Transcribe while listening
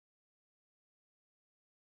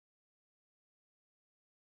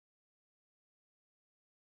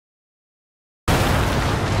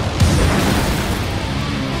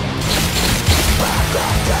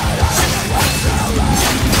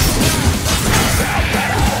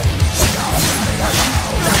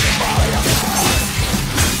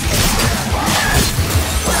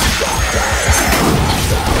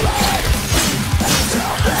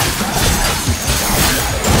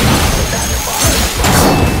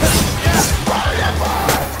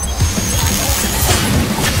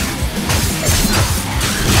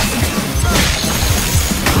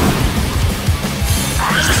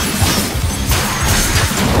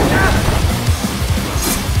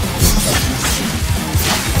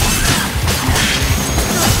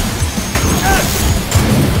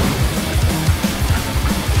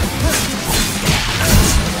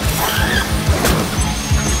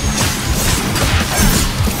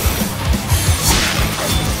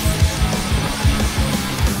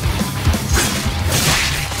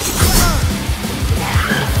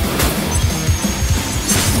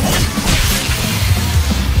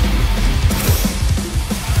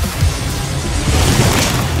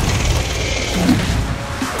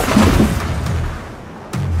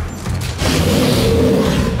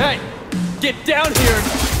get down here and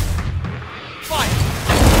fight!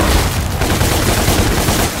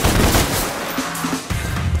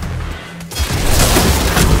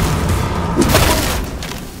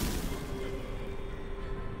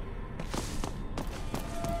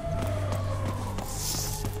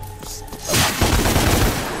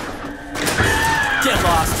 Get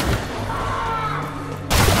lost!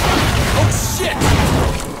 Oh shit!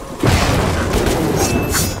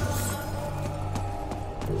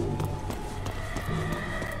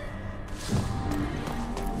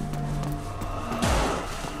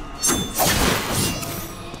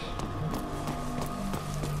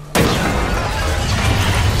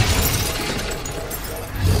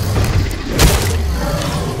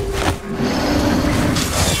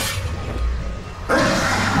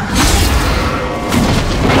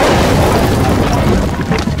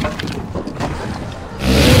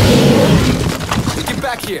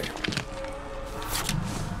 Back here.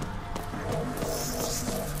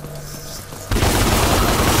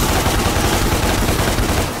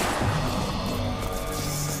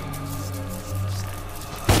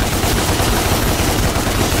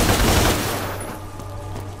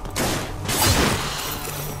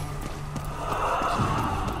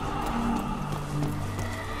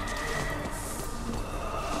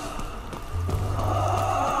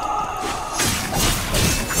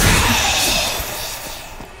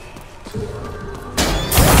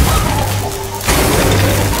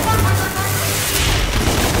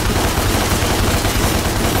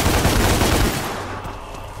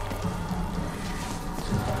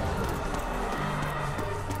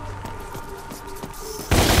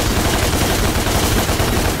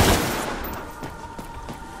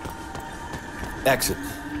 Exit.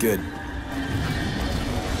 Good.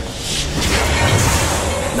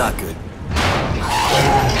 Not good.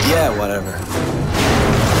 Yeah, whatever.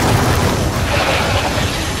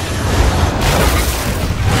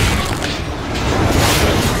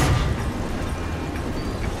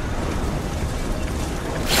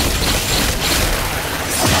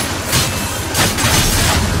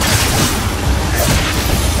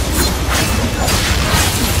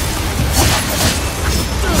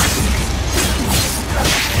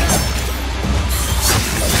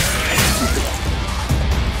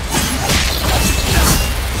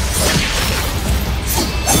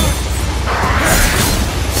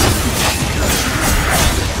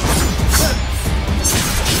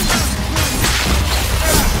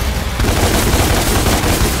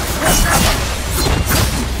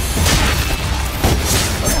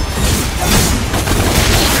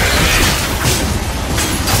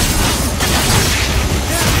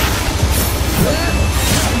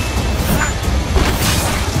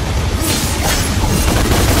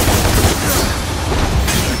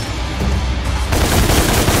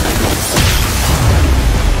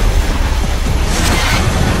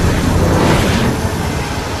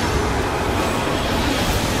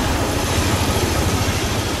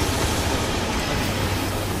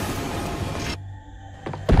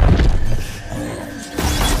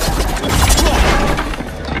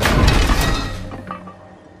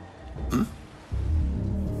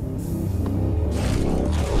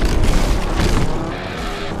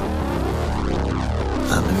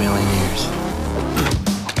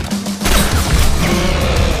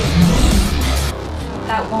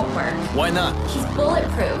 That won't work. Why not? He's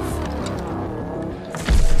bulletproof.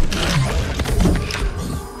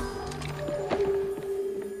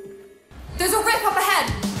 There's a rip up ahead!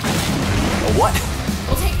 A what?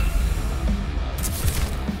 We'll take...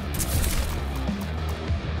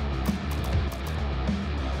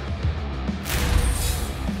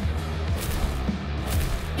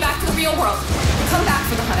 back to the real world. Come back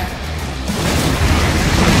for the hunter.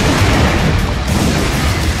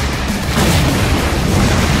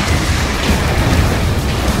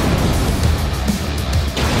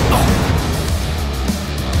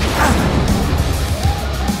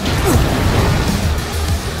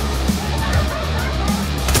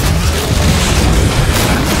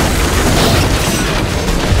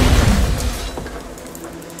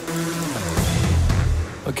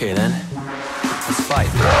 Okay then, let's fight.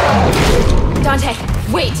 Dante,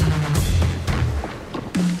 wait!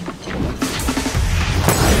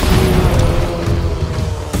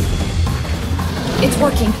 It's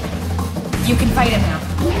working. You can fight him now.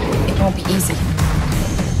 It won't be easy.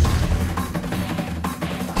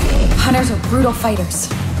 Hunters are brutal fighters.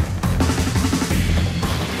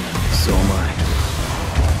 So am I.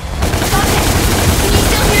 Dante, can you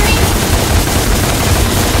still hear me?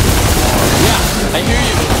 Yeah, I hear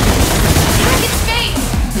you. Crack its face!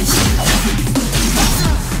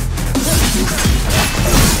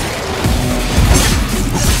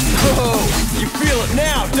 Whoa!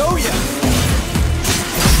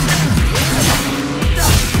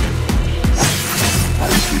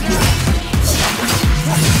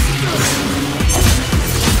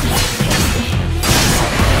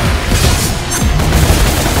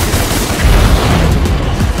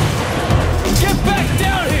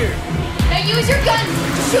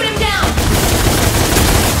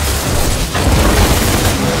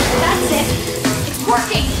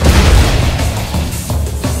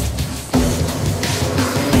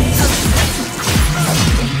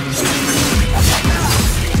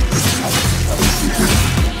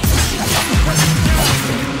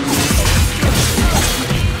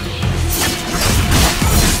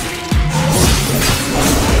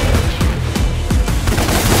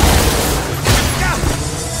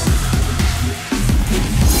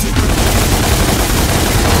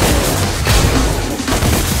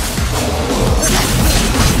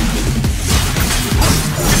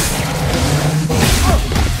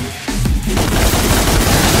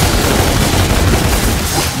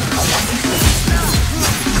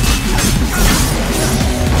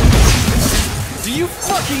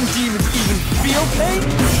 fucking demons even feel pain?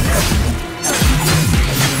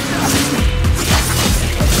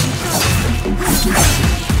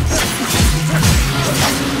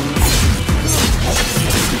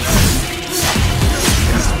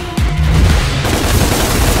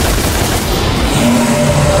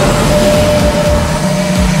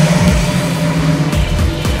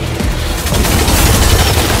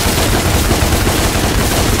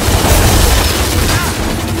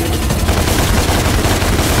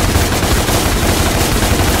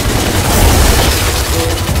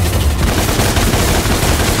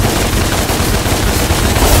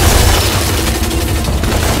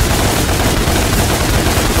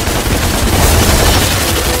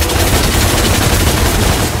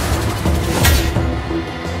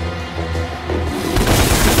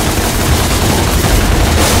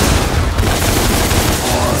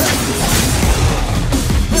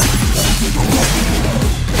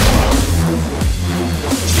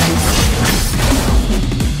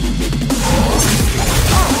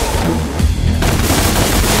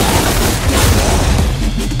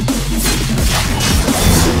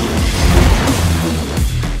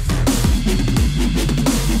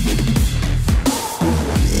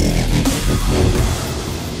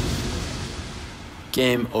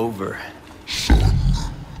 Game over.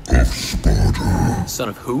 Son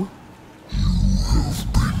of who?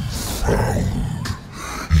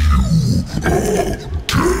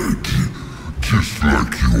 Just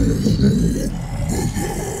like your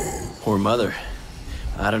Poor mother.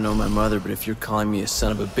 I don't know my mother, but if you're calling me a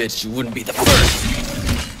son of a bitch, you wouldn't be the first.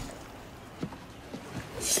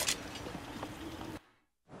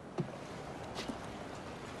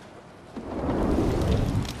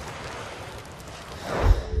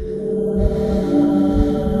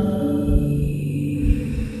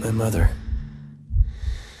 My mother.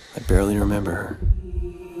 I barely remember her.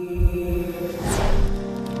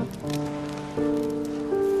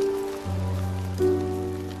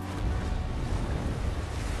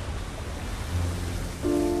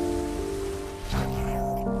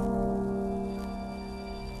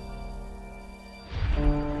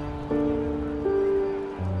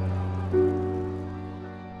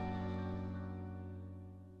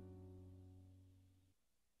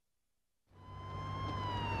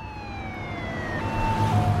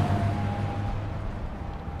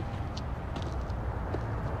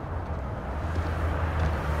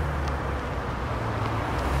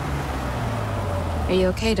 Are you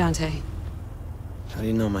okay, Dante? How do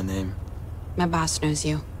you know my name? My boss knows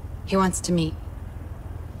you. He wants to meet.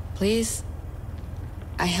 Please?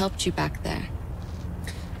 I helped you back there.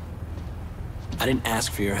 I didn't ask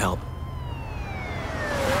for your help.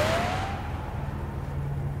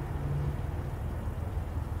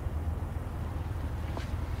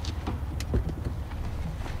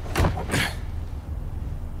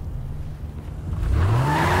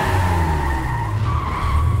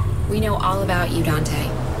 We know all about you, Dante.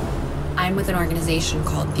 I'm with an organization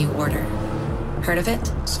called The Order. Heard of it?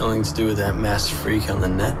 Something to do with that masked freak on the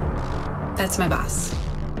net? That's my boss.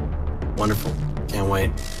 Wonderful. Can't wait.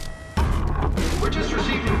 We're just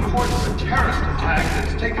receiving reports of a terrorist attack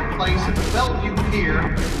that's taken place at the Bellevue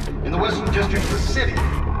Pier in the Western District of the city.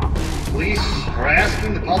 Police are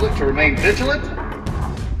asking the public to remain vigilant.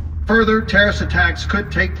 Further terrorist attacks could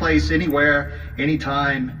take place anywhere,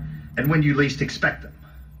 anytime, and when you least expect them.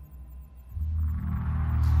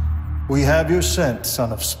 We have your scent,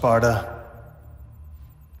 son of Sparta.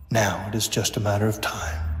 Now it is just a matter of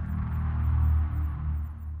time.